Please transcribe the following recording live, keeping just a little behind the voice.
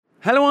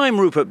Hello, I'm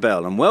Rupert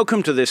Bell, and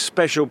welcome to this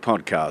special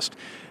podcast.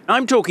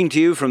 I'm talking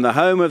to you from the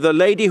home of the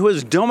lady who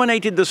has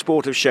dominated the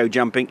sport of show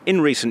jumping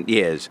in recent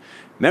years,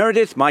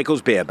 Meredith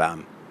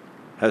Beerbaum.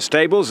 Her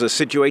stables are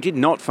situated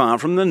not far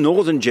from the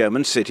northern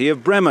German city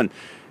of Bremen.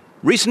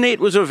 Recently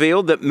it was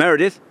revealed that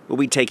Meredith will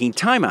be taking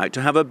time out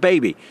to have a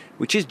baby,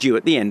 which is due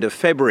at the end of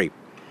February.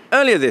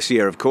 Earlier this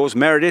year, of course,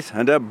 Meredith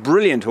and her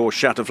brilliant horse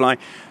Shutterfly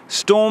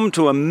stormed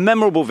to a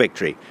memorable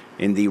victory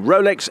in the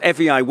Rolex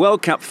FEI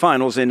World Cup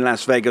finals in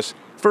Las Vegas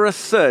for a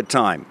third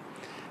time.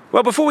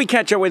 Well, before we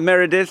catch up with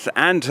Meredith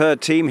and her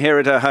team here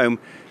at her home,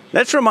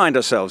 let's remind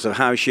ourselves of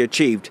how she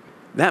achieved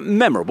that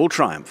memorable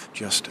triumph.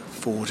 Just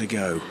 4 to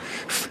go.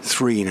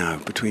 3 now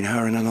between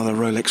her and another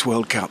Rolex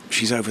World Cup.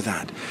 She's over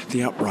that.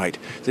 The upright.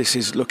 This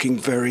is looking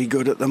very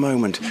good at the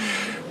moment.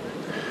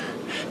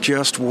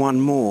 Just one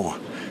more.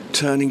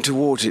 Turning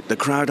towards it, the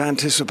crowd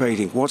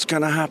anticipating. What's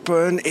going to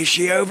happen? Is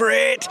she over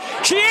it?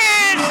 She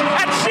is!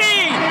 And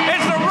she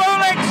is the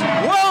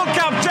Rolex World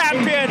Cup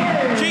champion!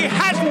 She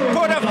hasn't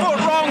put a foot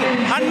wrong,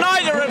 and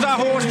neither has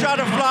her horse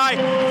Shutterfly,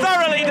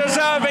 thoroughly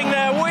deserving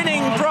their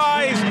winning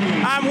prize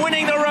and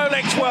winning the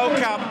Rolex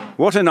World Cup.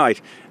 What a night.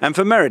 And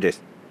for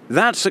Meredith,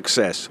 that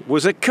success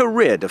was a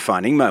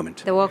career-defining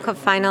moment. The World Cup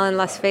final in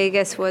Las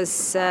Vegas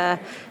was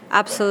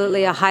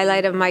absolutely a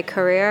highlight of my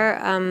career.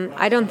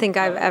 I don't think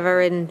I've ever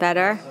ridden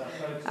better.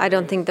 I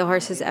don't think the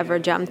horses ever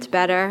jumped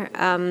better.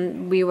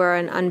 We were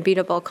an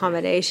unbeatable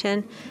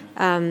combination,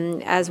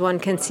 as one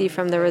can see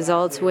from the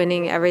results,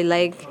 winning every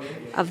leg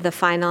of the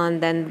final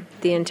and then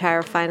the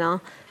entire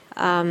final.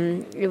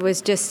 It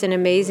was just an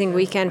amazing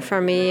weekend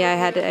for me. I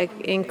had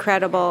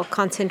incredible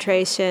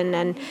concentration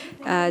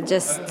and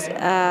just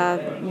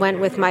went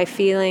with my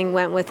feeling,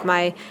 with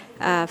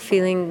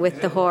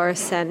the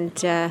horse,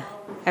 and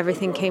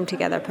everything came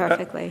together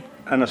perfectly.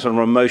 And a sort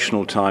of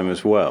emotional time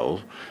as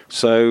well.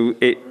 So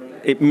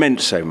it meant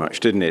so much,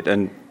 didn't it?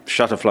 And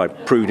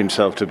Shutterfly proved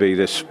himself to be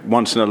this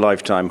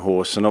once-in-a-lifetime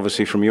horse, and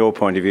obviously from your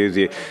point of view,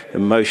 the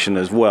emotion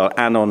as well,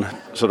 and on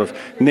sort of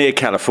near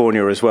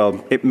California as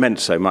well, it meant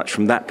so much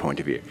from that point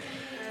of view.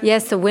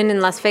 Yes, the win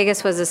in Las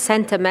Vegas was a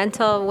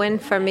sentimental win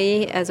for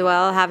me as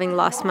well, having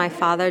lost my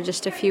father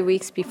just a few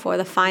weeks before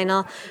the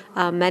final.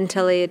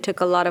 Mentally, it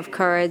took a lot of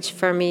courage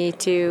for me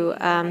to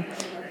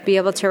be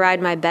able to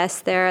ride my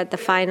best there at the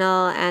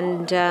final,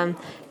 and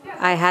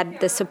I had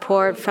the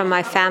support from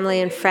my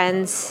family and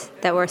friends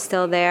that were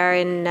still there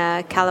in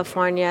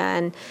California,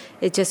 and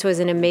it just was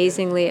an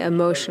amazingly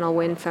emotional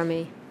win for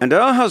me. And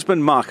her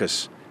husband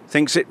Marcus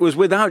thinks it was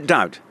without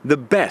doubt the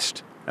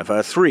best of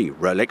her 3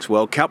 Rolex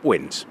World Cup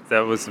wins.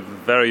 That was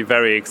very,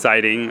 very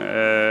exciting.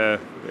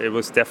 It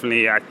was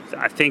definitely, I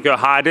think, her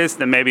hardest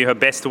and maybe her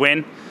best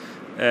win.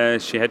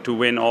 She had to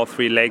win all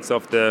 3 legs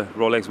of the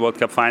Rolex World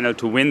Cup final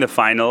to win the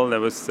final. There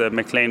was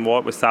McLean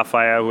Ward with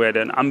Sapphire, who had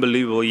an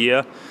unbelievable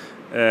year.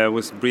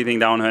 Was breathing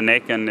down her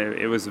neck, and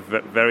it was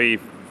very,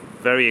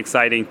 very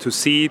exciting to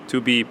see, to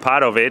be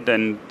part of it,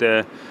 and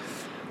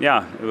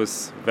it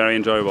was very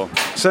enjoyable.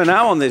 So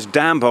now on this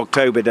damp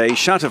October day,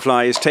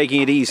 Shutterfly is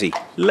taking it easy,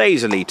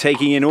 lazily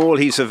taking in all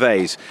he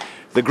surveys.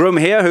 The groom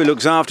here who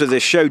looks after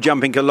this show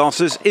jumping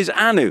colossus is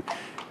Anu.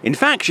 In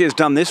fact, she has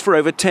done this for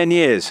over 10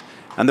 years,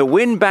 and the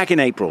win back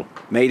in April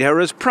made her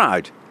as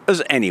proud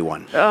as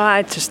anyone. Oh,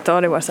 I just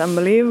thought it was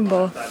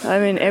unbelievable. I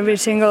mean, every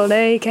single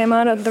day he came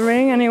out of the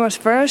ring and he was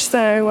first,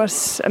 and it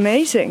was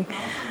amazing.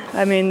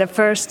 I mean, the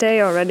first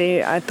day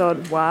already I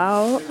thought,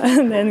 wow,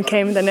 and then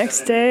came the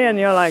next day and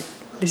you're like,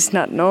 this is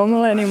not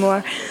normal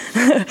anymore.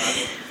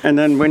 And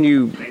then when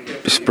you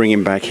bring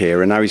him back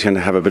here and now he's going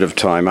to have a bit of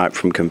time out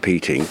from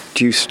competing,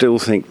 do you still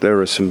think there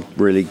are some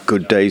really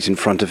good days in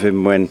front of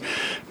him when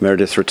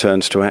Meredith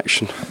returns to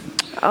action?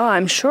 Oh,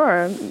 I'm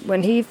sure.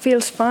 When he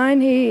feels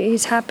fine,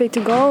 he's happy to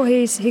go.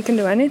 He can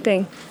do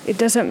anything. It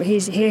doesn't.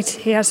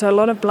 He has a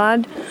lot of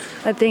blood.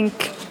 I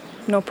think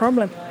no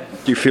problem.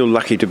 Do you feel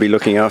lucky to be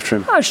looking after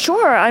him? Oh,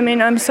 sure. I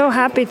mean, I'm so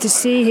happy to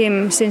see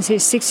him since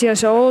he's 6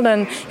 years old,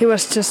 and he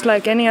was just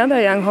like any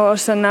other young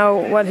horse, and now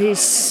what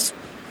he's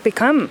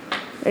become,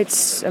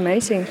 it's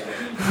amazing.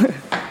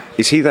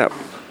 Is he that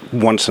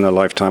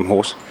once-in-a-lifetime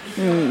horse?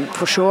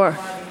 For sure.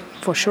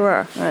 For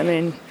sure. I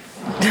mean,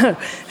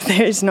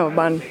 there is no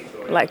one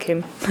like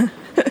him.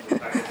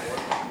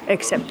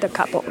 Except a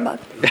couple, but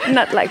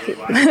not like him.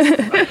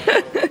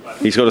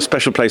 He's got a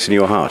special place in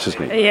your heart,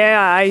 hasn't he?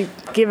 Yeah,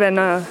 I've given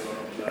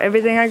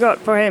everything I got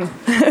for him.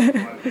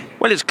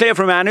 Well, it's clear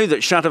from Anu that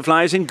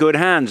Shutterfly is in good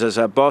hands as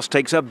her boss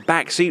takes a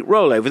backseat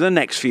role over the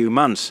next few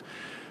months.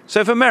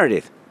 So for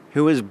Meredith,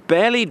 who has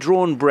barely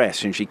drawn breath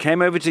since she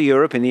came over to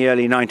Europe in the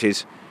early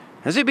 90s,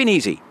 has it been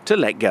easy to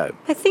let go?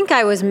 I think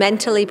I was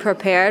mentally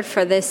prepared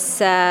for this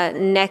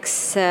next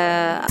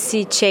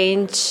sea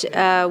change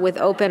with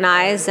open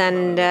eyes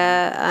and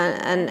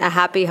a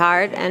happy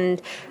heart. And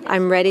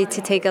I'm ready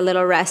to take a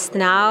little rest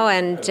now.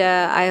 And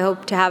I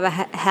hope to have a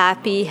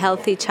happy,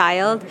 healthy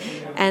child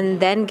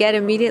and then get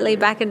immediately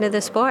back into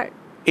the sport.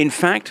 In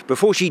fact,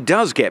 before she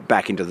does get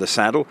back into the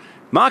saddle,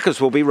 Marcus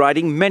will be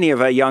riding many of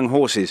her young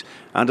horses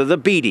under the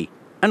beady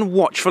and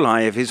watchful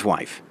eye of his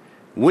wife.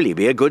 Will you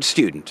be a good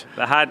student?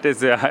 The hat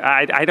is,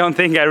 I don't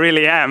think I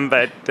really am,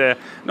 but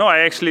no,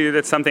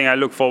 that's something I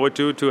look forward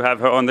to have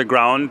her on the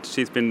ground.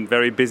 She's been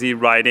very busy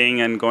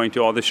riding and going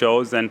to all the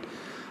shows, and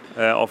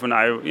often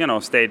I,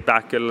 stayed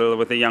back a little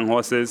with the young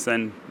horses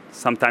and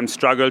sometimes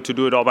struggle to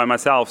do it all by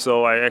myself.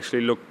 So I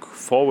actually look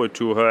forward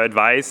to her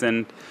advice,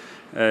 and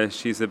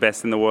she's the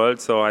best in the world.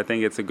 So I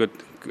think it's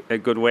a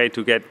good way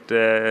to get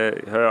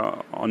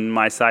her on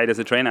my side as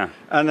a trainer.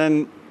 And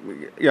then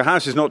your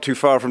house is not too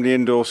far from the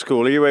indoor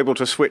school. Are you able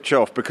to switch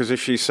off? Because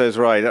if she says,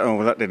 right, oh,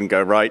 well, that didn't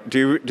go right,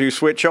 do you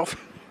switch off?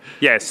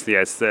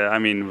 Yes. I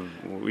mean,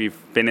 we've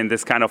been in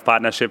this kind of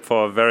partnership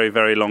for a very,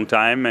 very long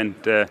time, and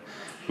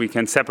we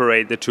can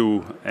separate the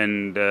two.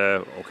 And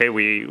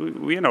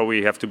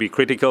we have to be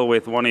critical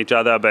with one each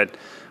other, but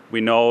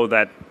we know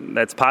that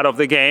that's part of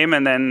the game.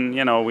 And then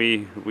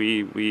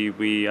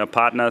we are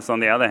partners on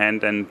the other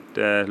hand, and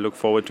look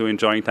forward to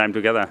enjoying time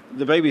together.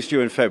 The baby's due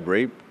in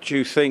February. Do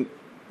you think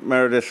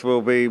Meredith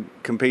will be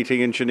competing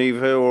in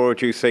Geneva, or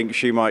do you think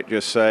she might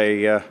just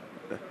say,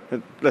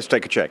 let's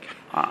take a check?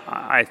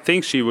 I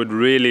think she would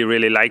really,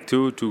 really like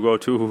to go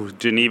to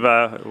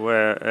Geneva,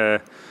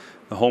 where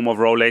the home of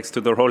Rolex,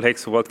 to the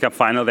Rolex World Cup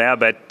final there.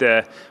 But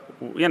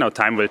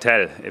time will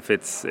tell. If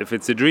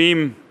it's a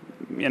dream,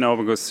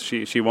 because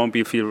she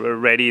won't feel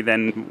ready,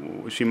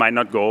 then she might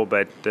not go.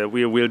 But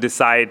we will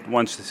decide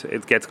once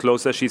it gets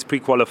closer. She's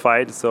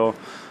pre-qualified, so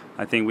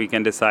I think we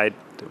can decide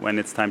when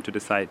it's time to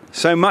decide.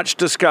 So much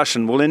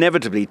discussion will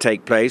inevitably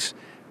take place,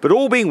 but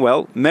all being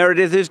well,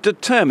 Meredith is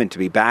determined to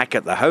be back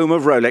at the home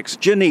of Rolex,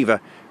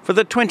 Geneva, for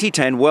the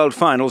 2010 World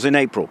Finals in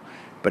April,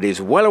 but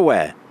is well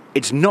aware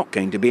it's not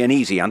going to be an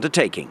easy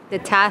undertaking. The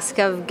task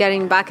of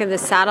getting back in the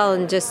saddle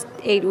in just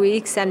 8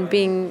 weeks and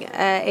being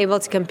able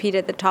to compete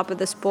at the top of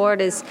the sport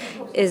is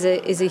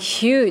a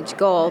huge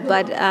goal,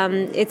 but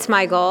it's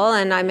my goal,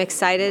 and I'm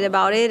excited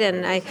about it,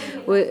 and I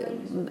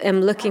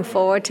am looking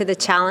forward to the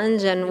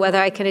challenge, and whether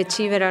I can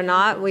achieve it or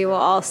not, we will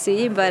all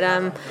see. But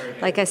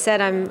like I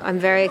said, I'm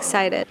very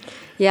excited.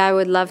 Yeah, I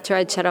would love to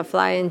ride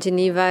Shuttlefly in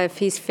Geneva if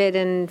he's fit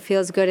and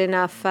feels good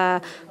enough.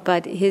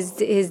 But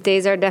his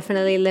days are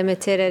definitely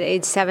limited at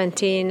age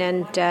 17,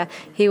 and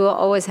he will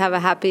always have a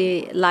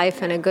happy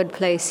life and a good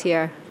place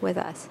here with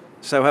us.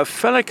 So her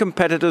fellow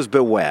competitors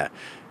beware.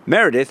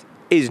 Meredith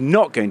is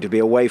not going to be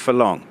away for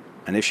long.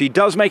 And if she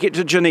does make it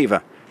to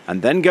Geneva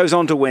and then goes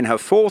on to win her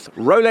 4th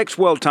Rolex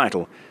world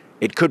title,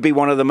 it could be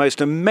one of the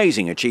most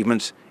amazing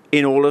achievements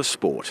in all of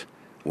sport.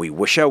 We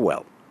wish her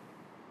well.